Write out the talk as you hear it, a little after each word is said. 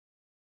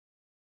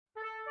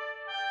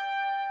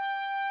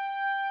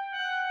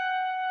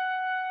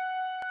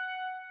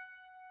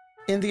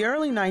In the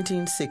early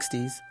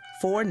 1960s,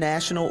 4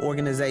 national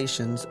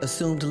organizations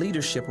assumed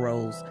leadership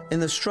roles in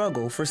the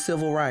struggle for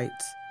civil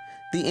rights: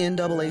 the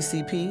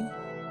NAACP,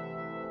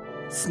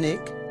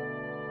 SNCC,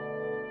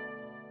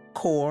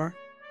 CORE,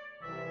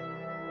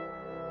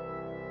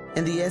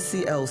 and the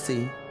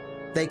SCLC.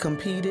 They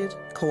competed,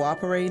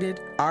 cooperated,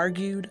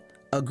 argued,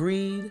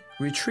 agreed,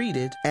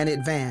 retreated, and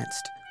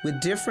advanced with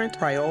different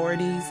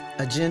priorities,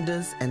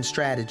 agendas, and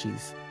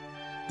strategies.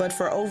 But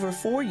for over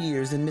 4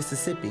 years in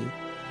Mississippi,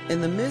 in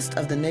the midst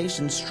of the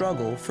nation's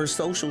struggle for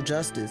social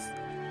justice,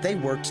 they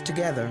worked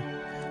together,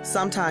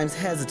 sometimes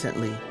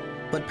hesitantly,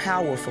 but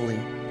powerfully,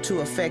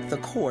 to affect the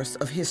course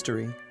of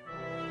history.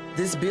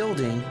 This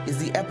building is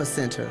the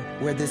epicenter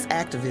where this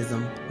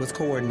activism was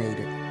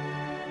coordinated.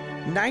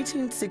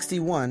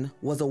 1961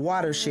 was a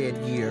watershed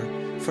year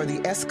for the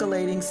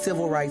escalating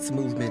civil rights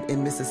movement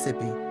in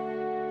Mississippi.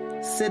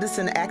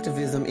 Citizen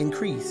activism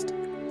increased,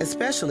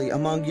 especially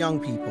among young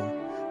people,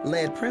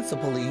 led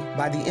principally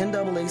by the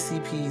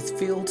NAACP's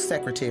Field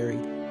Secretary,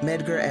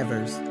 Medgar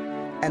Evers,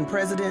 and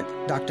President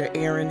Dr.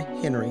 Aaron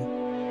Henry.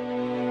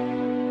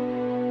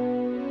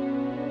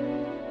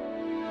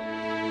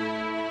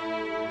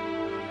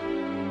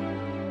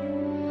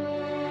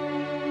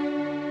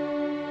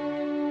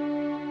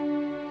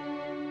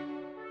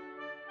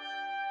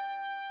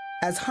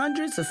 As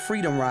hundreds of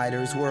freedom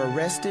riders were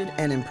arrested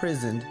and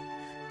imprisoned,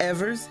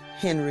 Evers,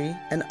 Henry,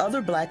 and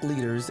other black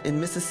leaders in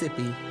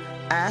Mississippi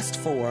asked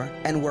for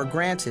and were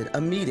granted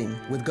a meeting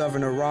with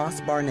Governor Ross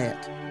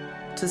Barnett.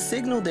 To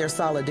signal their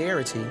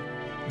solidarity,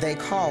 they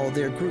called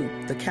their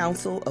group the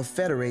Council of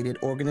Federated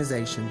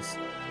Organizations.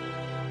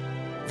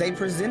 They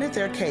presented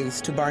their case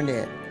to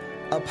Barnett,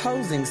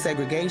 opposing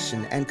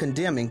segregation and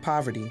condemning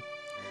poverty.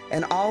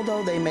 And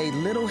although they made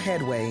little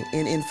headway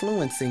in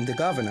influencing the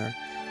governor,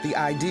 the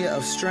idea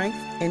of strength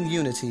and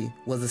unity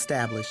was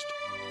established.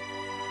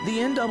 The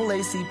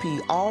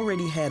NAACP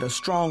already had a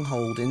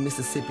stronghold in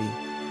Mississippi,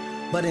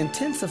 but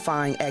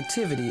intensifying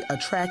activity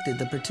attracted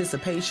the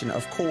participation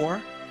of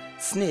CORE,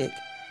 SNCC,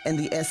 and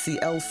the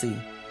SCLC.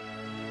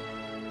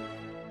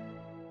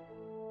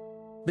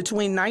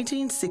 Between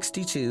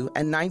 1962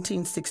 and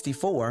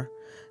 1964,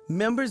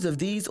 members of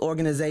these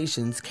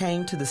organizations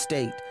came to the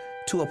state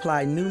to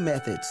apply new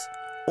methods,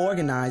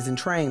 organize and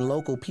train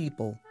local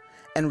people,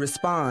 and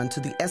respond to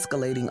the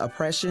escalating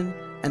oppression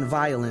and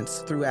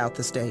violence throughout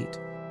the state.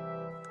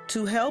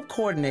 To help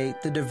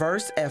coordinate the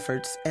diverse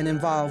efforts and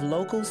involve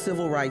local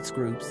civil rights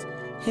groups,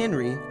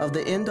 Henry of the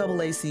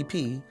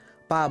NAACP,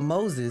 Bob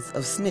Moses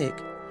of SNCC,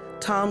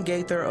 Tom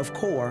Gaither of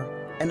CORE,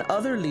 and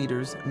other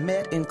leaders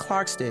met in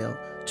Clarksdale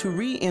to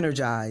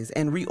re-energize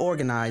and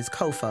reorganize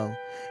COFO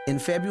in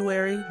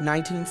February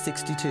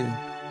 1962.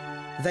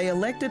 They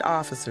elected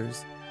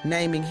officers,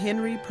 naming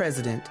Henry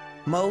president,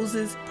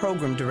 Moses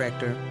program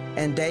director,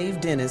 and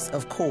Dave Dennis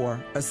of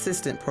CORE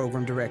assistant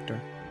program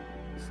director.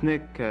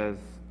 SNCC has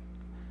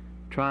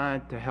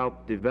tried to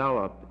help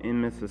develop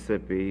in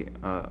Mississippi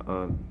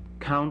a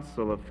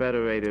Council of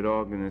Federated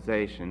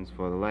Organizations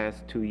for the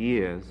last 2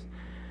 years,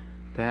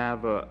 to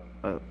have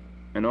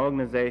an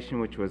organization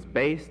which was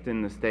based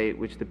in the state,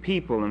 which the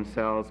people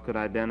themselves could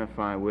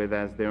identify with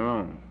as their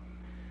own.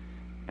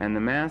 And the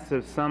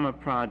massive summer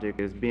project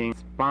is being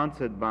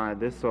sponsored by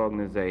this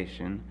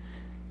organization,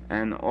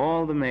 and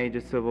all the major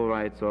civil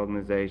rights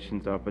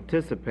organizations are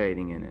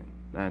participating in it.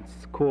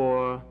 That's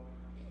CORE,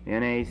 the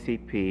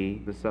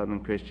NAACP, the Southern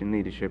Christian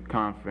Leadership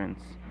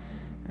Conference,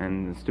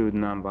 and the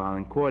Student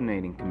Nonviolent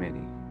Coordinating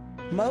Committee.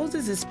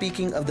 Moses is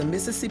speaking of the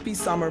Mississippi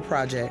Summer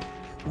Project,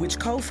 which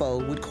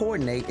COFO would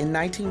coordinate in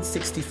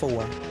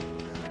 1964.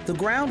 The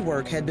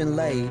groundwork had been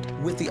laid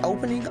with the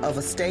opening of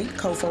a state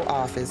COFO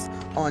office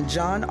on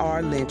John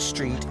R. Lynch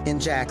Street in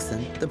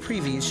Jackson the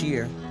previous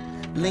year,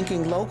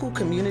 linking local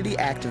community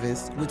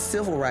activists with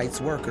civil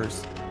rights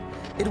workers.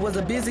 It was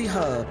a busy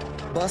hub,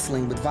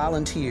 bustling with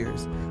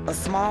volunteers, a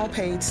small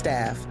paid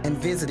staff, and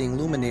visiting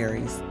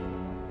luminaries.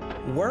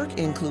 Work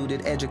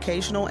included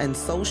educational and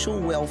social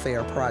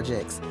welfare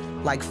projects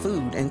like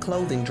food and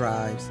clothing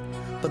drives,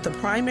 but the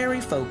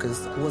primary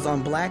focus was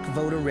on black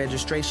voter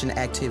registration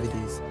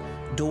activities,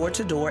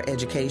 door-to-door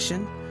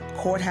education,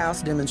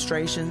 courthouse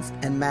demonstrations,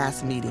 and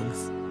mass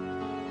meetings.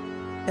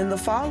 In the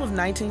fall of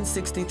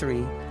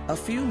 1963, a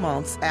few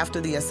months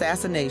after the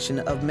assassination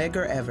of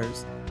Medgar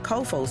Evers,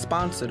 COFO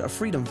sponsored a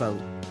Freedom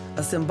Vote,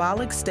 a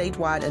symbolic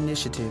statewide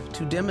initiative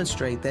to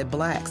demonstrate that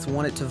blacks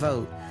wanted to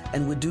vote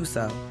and would do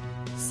so.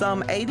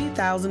 Some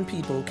 80,000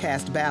 people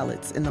cast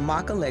ballots in the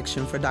mock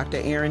election for Dr.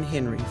 Aaron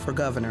Henry for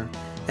governor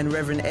and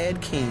Reverend Ed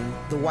King,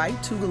 the white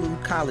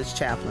Tougaloo College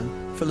chaplain,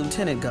 for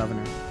lieutenant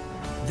governor.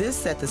 This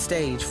set the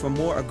stage for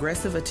more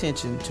aggressive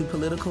attention to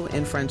political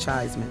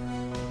enfranchisement.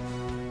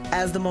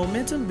 As the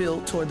momentum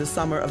built toward the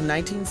summer of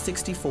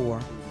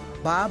 1964,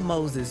 Bob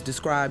Moses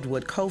described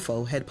what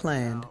COFO had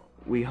planned.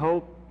 We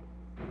hope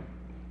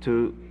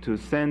to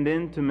send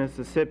into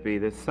Mississippi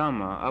this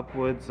summer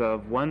upwards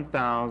of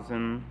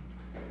 1,000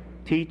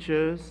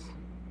 teachers,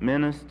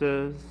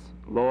 ministers,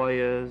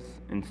 lawyers,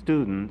 and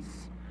students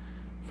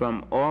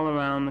from all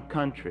around the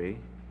country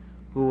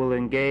who will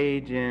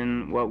engage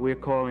in what we're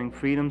calling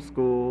freedom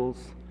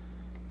schools,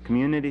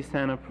 community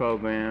center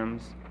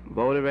programs,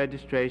 voter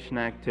registration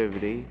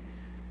activity,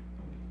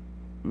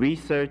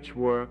 research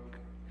work,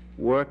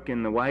 work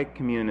in the white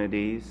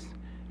communities,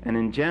 and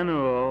in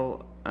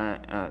general,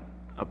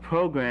 a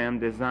program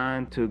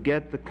designed to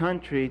get the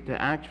country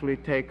to actually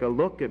take a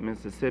look at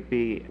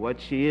Mississippi, what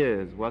she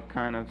is, what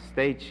kind of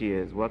state she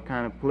is, what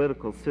kind of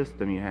political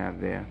system you have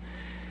there,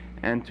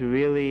 and to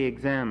really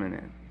examine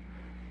it,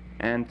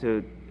 and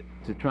to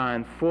try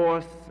and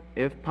force,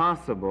 if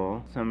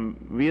possible, some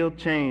real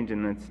change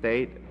in that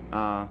state,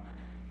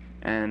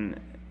 and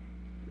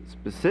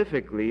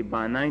specifically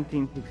by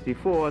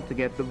 1964 to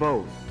get the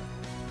vote.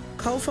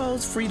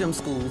 COFO's Freedom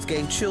Schools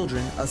gave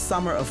children a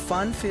summer of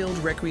fun-filled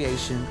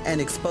recreation and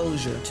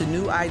exposure to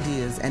new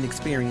ideas and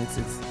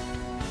experiences.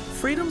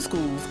 Freedom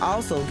Schools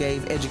also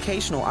gave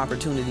educational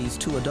opportunities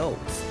to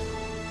adults.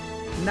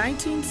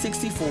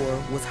 1964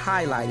 was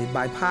highlighted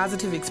by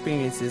positive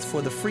experiences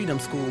for the Freedom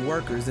School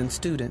workers and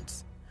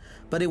students,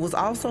 but it was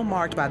also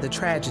marked by the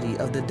tragedy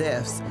of the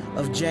deaths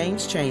of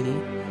James Chaney,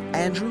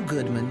 Andrew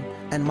Goodman,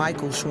 and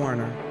Michael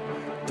Schwerner,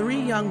 3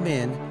 young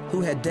men who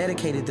had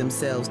dedicated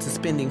themselves to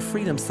spending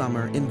Freedom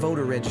Summer in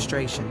voter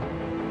registration.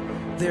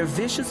 Their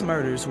vicious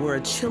murders were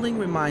a chilling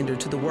reminder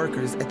to the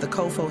workers at the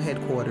COFO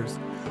headquarters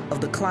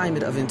of the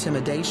climate of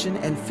intimidation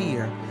and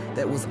fear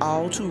that was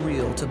all too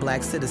real to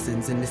black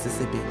citizens in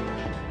Mississippi.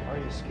 Are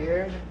you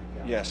scared?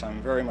 Yes,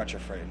 I'm very much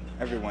afraid.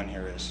 Everyone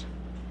here is.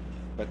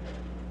 But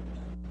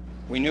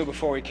we knew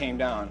before we came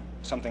down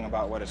something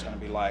about what it's going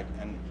to be like,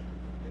 and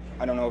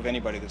I don't know of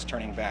anybody that's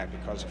turning back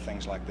because of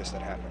things like this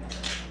that happen.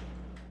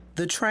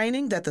 The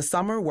training that the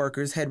summer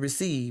workers had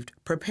received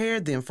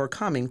prepared them for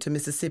coming to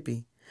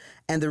Mississippi,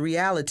 and the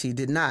reality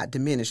did not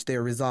diminish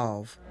their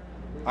resolve.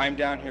 I'm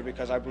down here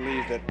because I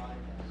believe that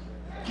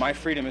my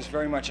freedom is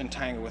very much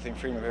entangled with the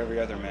freedom of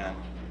every other man,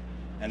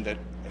 and that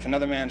if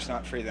another man's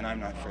not free, then I'm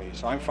not free.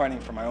 So I'm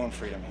fighting for my own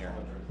freedom here.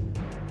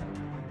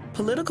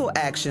 Political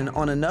action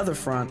on another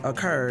front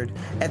occurred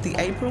at the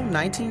April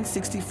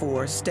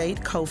 1964 state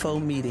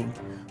COFO meeting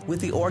with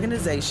the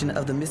organization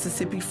of the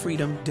Mississippi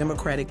Freedom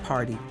Democratic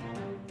Party.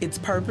 Its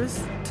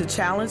purpose, to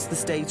challenge the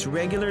state's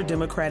regular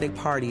Democratic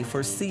Party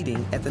for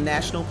seating at the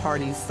National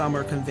Party's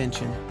summer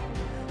convention.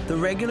 The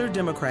regular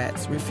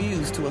Democrats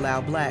refused to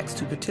allow blacks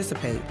to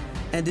participate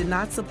and did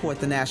not support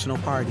the National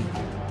Party.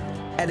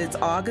 At its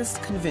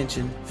August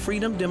convention,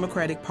 Freedom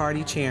Democratic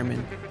Party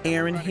Chairman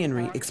Aaron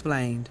Henry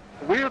explained.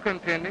 We are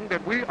contending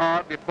that we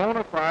are the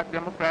bona fide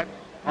Democrats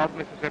of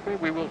Mississippi.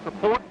 We will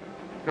support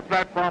the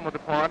platform of the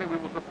party, we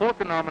will support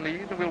the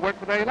nominees, and we'll work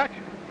for their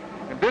election.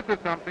 And this is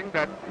something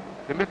that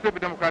the Mississippi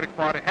Democratic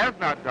Party has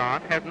not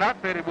done, has not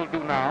said it will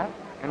do now,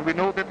 and we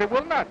know that they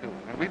will not do.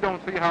 And we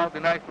don't see how the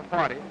National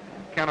Party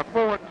can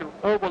afford to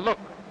overlook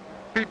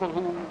people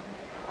who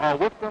are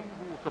with them,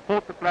 who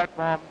support the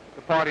platform,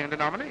 the party, and the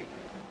nominee.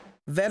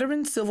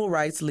 Veteran civil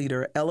rights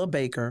leader Ella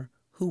Baker,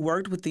 who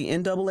worked with the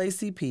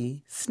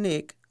NAACP,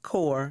 SNCC,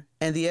 CORE,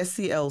 and the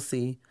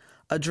SCLC,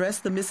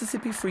 addressed the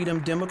Mississippi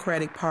Freedom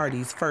Democratic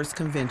Party's first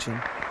convention.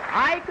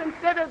 I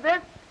consider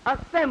this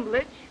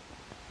assemblage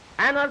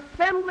an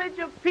assemblage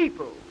of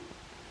people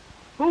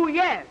who,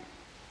 yes,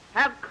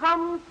 have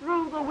come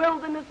through the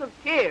wilderness of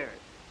tears,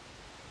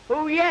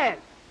 who, yes,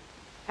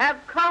 have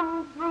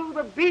come through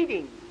the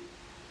beatings,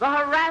 the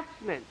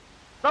harassment,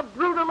 the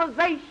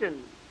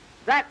brutalization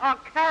that are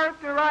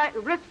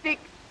characteristic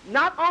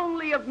not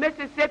only of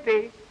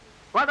Mississippi,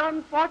 but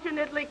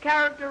unfortunately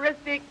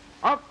characteristic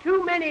of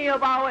too many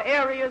of our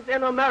areas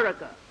in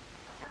America.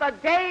 The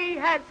day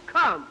has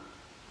come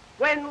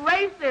when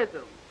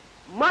racism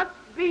must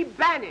be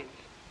banished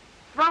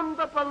from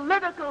the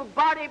political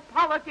body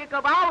politic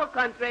of our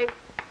country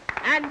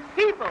and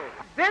people.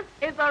 This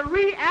is a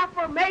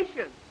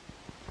reaffirmation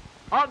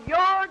of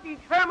your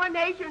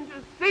determination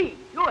to see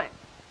to it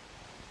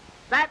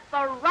that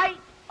the right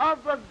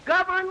of the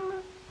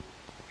governed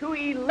to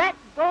elect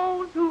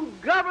those who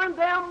govern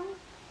them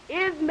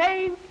is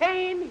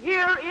maintained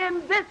here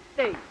in this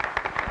state.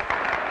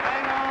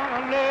 I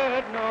don't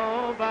let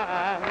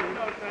nobody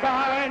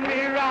turn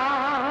me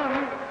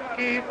round.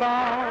 Keep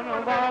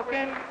on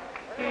walking,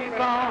 keep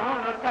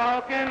on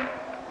talking,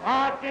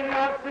 marching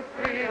up the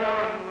street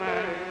on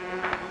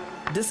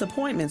land.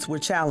 Disappointments were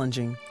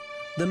challenging.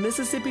 The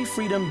Mississippi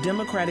Freedom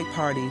Democratic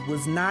Party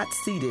was not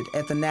seated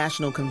at the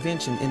National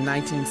Convention in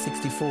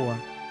 1964.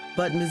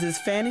 But Mrs.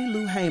 Fannie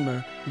Lou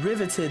Hamer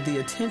riveted the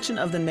attention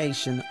of the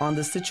nation on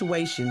the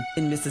situation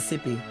in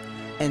Mississippi,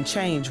 and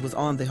change was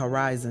on the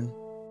horizon.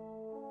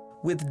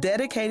 With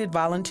dedicated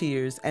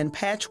volunteers and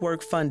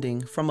patchwork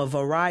funding from a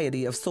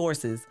variety of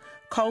sources,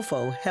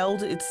 COFO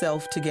held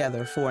itself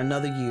together for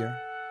another year.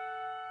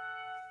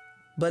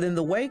 But in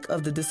the wake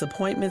of the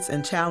disappointments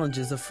and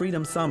challenges of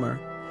Freedom Summer,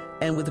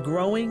 and with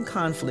growing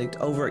conflict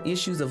over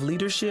issues of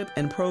leadership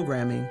and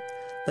programming,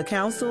 the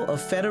Council of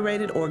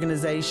Federated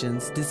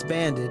Organizations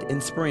disbanded in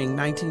spring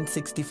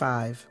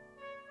 1965.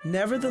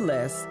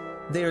 Nevertheless,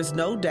 there is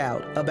no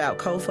doubt about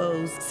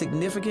COFO's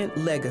significant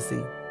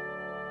legacy.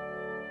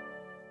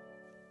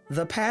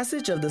 The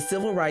passage of the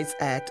Civil Rights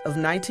Act of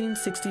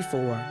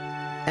 1964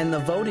 and the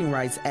Voting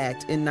Rights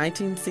Act in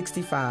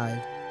 1965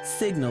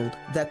 signaled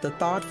that the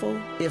thoughtful,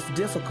 if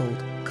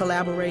difficult,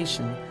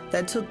 collaboration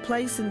that took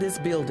place in this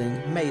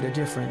building made a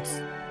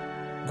difference.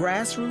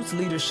 Grassroots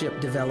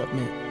leadership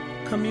development,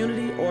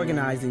 community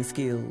organizing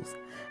skills,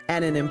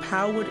 and an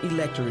empowered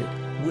electorate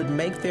would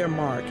make their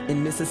mark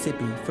in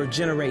Mississippi for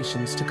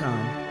generations to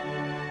come.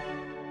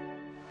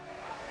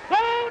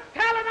 Go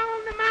tell it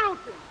on the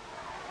mountain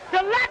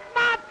to let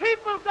my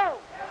people go.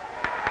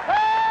 Go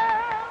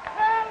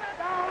tell it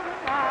on the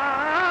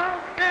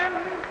mountain,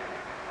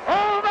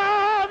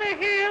 over the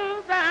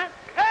hills and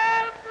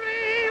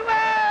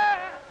everywhere.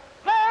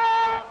 Go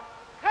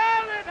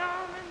tell it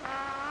on the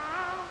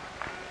mountain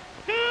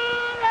to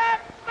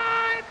let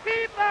my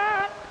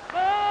people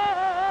go.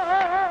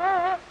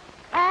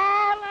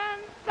 All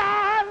and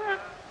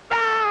silent,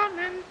 bound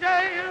in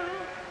jail,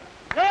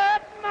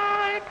 let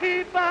my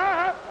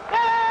people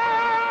go.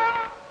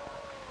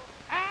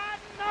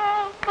 And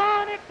no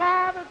money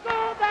for the go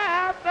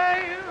there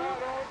bail,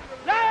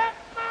 let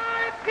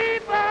my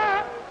people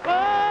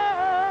go.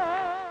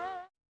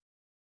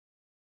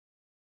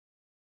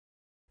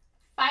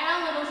 Fight on,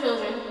 little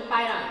children,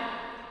 fight on.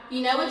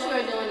 You know what you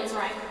are doing is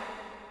right.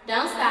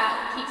 Don't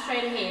stop, keep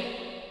straight ahead.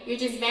 You're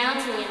just bound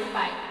to win the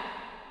fight.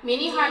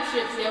 Many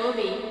hardships there will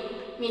be,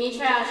 many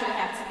trials you'll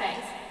have to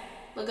face.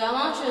 But go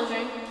on,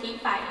 children,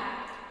 keep fighting.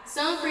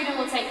 Soon freedom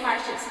will take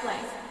hardships'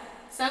 place.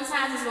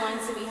 Sometimes it's going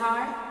to be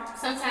hard,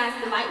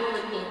 sometimes the light will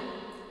look dim.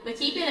 But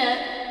keep it up,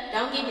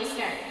 don't get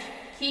discouraged.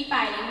 Keep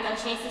fighting, though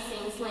chances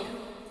seem slim.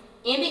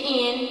 In the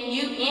end,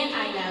 you and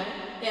I know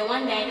that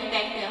one day the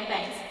fact they'll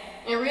face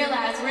and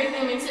realize we're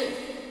human too.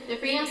 The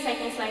freedom's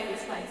taking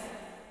slavery's place.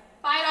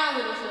 Fight on,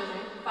 little children,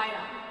 fight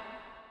on.